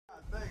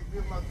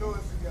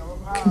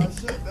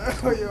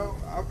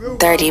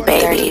Dirty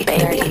baby.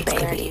 Connect the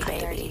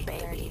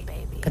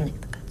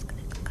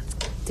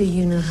cuts. Do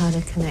you know how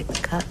to connect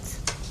the cuts?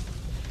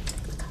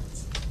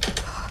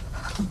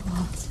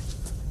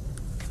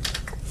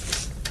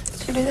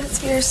 Did you do that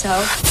to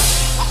yourself?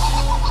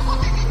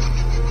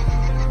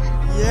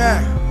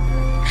 Yeah.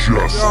 You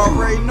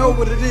already know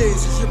what it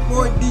is. It's your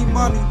boy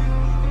Dmoney.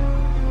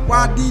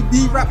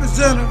 YDB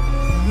representative.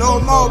 Know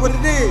more what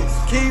it is.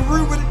 King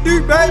Root what it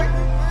do, baby.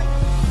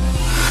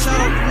 Shout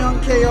out to Young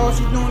Chaos,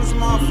 he doing this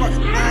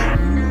motherfucking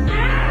thing.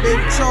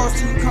 Baby Charles,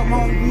 you come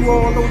home, you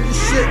all over your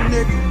shit,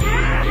 nigga.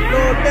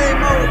 Lord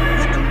Damo,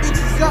 put them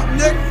bitches up,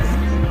 nigga.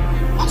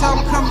 Tell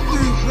them come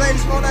through,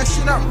 Blaz, roll that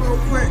shit up real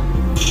quick.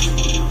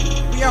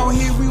 We out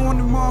here, we on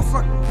the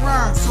motherfucking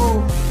grind,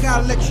 so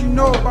gotta let you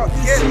know about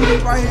this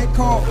CD right here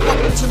called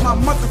Welcome to My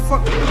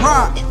Motherfucking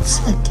Grind.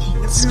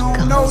 If you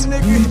don't know,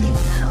 nigga,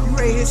 you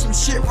ready to hear some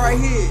shit right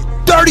here.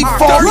 Dirty All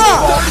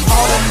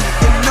them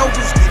niggas know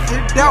is get the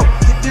dope,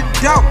 get the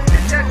dope.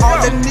 All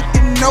the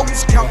niggas know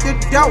is count the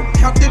dope,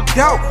 count the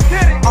dope.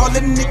 All the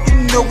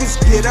niggas know is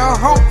get a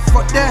hoe,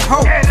 fuck that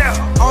hoe.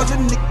 All the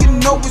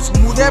niggas know is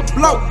move that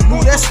blow,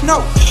 move that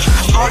snow.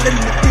 All the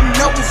niggas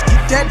know is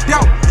get that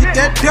dope, get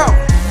that dope.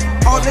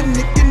 All the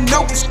niggas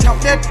know is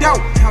count that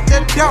dope, count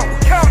that dope.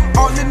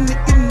 All the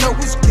niggas know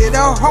is get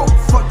a hoe,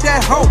 fuck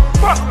that hoe.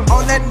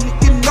 All that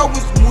niggas know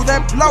is move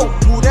that blow,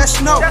 move that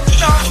snow.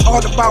 All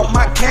about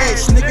my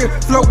cash, nigga.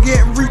 Flow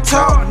getting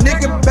retarded,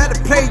 nigga.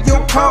 Better play your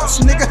cards,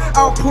 nigga.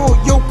 I'll pull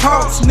your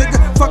cards, nigga.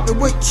 Fucking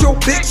with your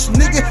bitch,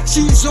 nigga.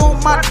 She's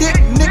on my dick,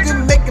 nigga.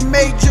 Making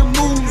major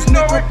moves,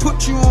 nigga.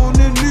 Put you on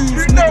the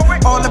news,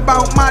 nigga. All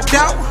about my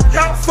doubt.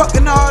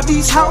 Fucking all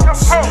these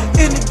hoes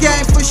in the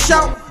game for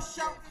show.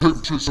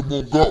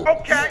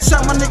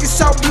 Some my niggas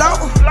so blow,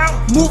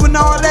 moving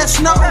all that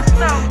snow.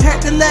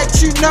 Had to let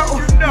you know,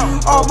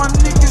 all my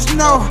niggas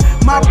know.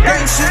 My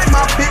brain shit,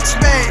 my bitch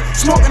bad.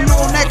 Smoking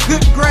on that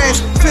good grass,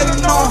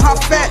 feeling on her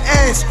fat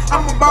ass.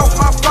 I'm about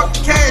my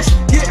fucking cash,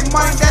 getting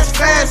money that's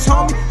fast,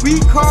 homie.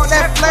 We call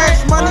that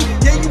flash money,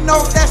 yeah you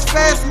know that's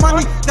fast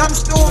money. Done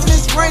storm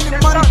is raining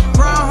money,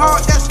 grind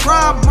hard that's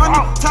crime money.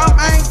 Time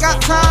I ain't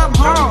got time,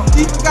 homie.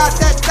 Even got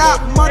that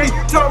stock money,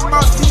 talking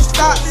about these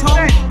stocks,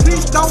 homie.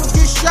 Please don't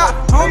get shot,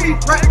 homie.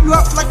 Wrap you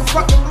up like a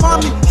fucking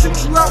mommy, shoot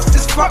you up with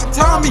this fucking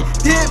Tommy.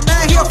 Dead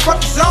man, he a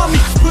fucking zombie.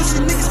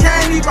 Pussy niggas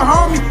can't even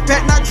harm me.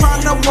 Bet not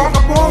trying to walk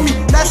up on me.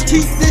 Let's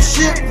keep this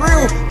shit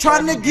real.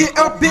 Trying to get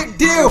a big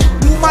deal.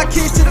 Move my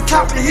kids to the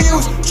top of the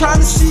hills. Trying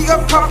to see a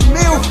couple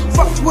mil.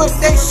 Fuck what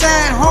they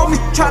saying, homie.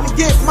 Trying to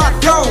get my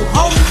dough,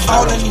 homie.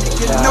 All the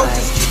niggas know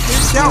is get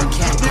this dough,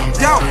 get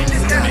this dough.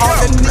 All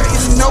the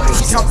niggas know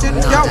is count the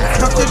dough,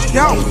 count the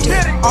dough.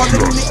 All the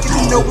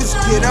niggas know is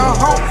get a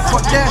hoe,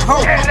 fuck that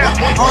hoe.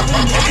 All the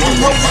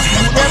niggas know is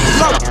move that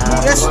blow,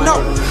 move that snow.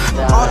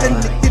 All the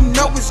niggas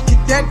know is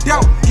get that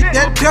dough, get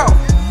that dough.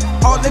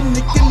 All the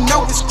niggas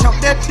know is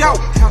count that dough,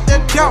 count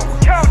that dough.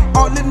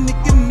 All the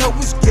niggas know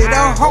is get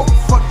a hoe,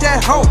 fuck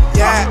that hoe.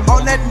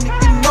 All that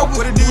niggas know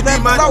is move that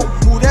blow,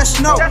 move that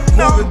snow.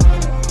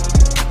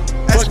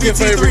 Fuck your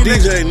favorite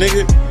DJ,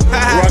 nigga.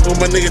 Rock on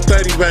my nigga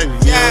 30, baby.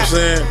 You know what I'm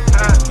saying?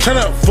 Turn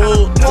up,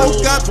 fool.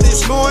 Woke up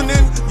this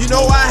morning, you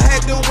know I had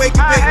to wake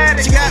up,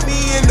 baby. She got me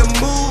in the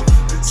mood.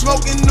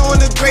 Smoking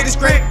on the greatest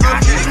grape. I'm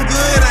eating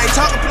good, I ain't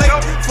talking play.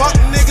 Fuck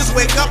niggas,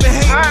 wake up and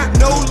hate.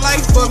 No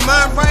life but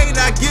mine right.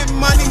 I get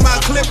money, my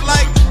clip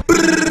like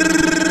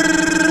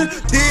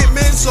dead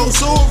men so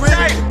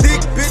ready.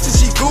 Big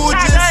bitches, she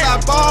gorgeous. I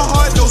ball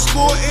hard, no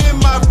score in.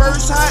 My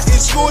verse hot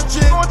is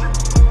scorching.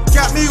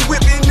 Got me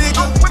whipping,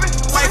 nigga,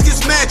 like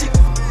it's magic.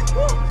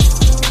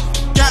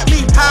 Got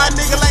me high,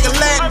 nigga, like a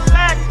Latin.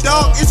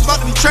 Dog, it's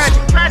about to be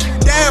tragic.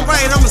 Damn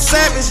right, I'm a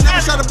savage.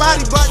 Never shot a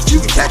body, but you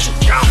can catch it.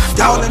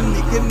 All the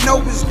nigga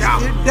know is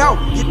get the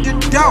dough, get the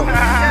dough.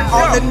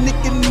 All the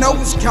nigga know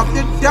is count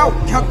the dough,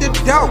 count the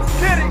dough.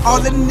 All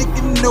the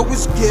nigga know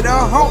is get a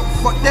hoe,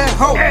 fuck that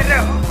hoe.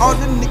 All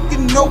the nigga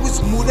know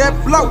is move that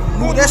blow,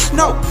 move that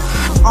snow.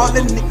 All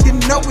the nigga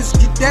know is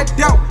get that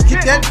dough,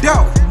 get that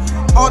dough.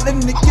 All the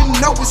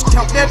niggas know is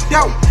count that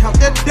dough, count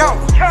that dough.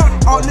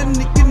 All the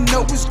niggas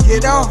know is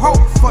get a hoe,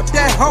 fuck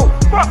that hoe.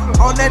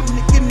 All that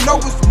niggas know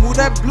is move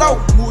that blow,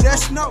 move that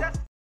snow.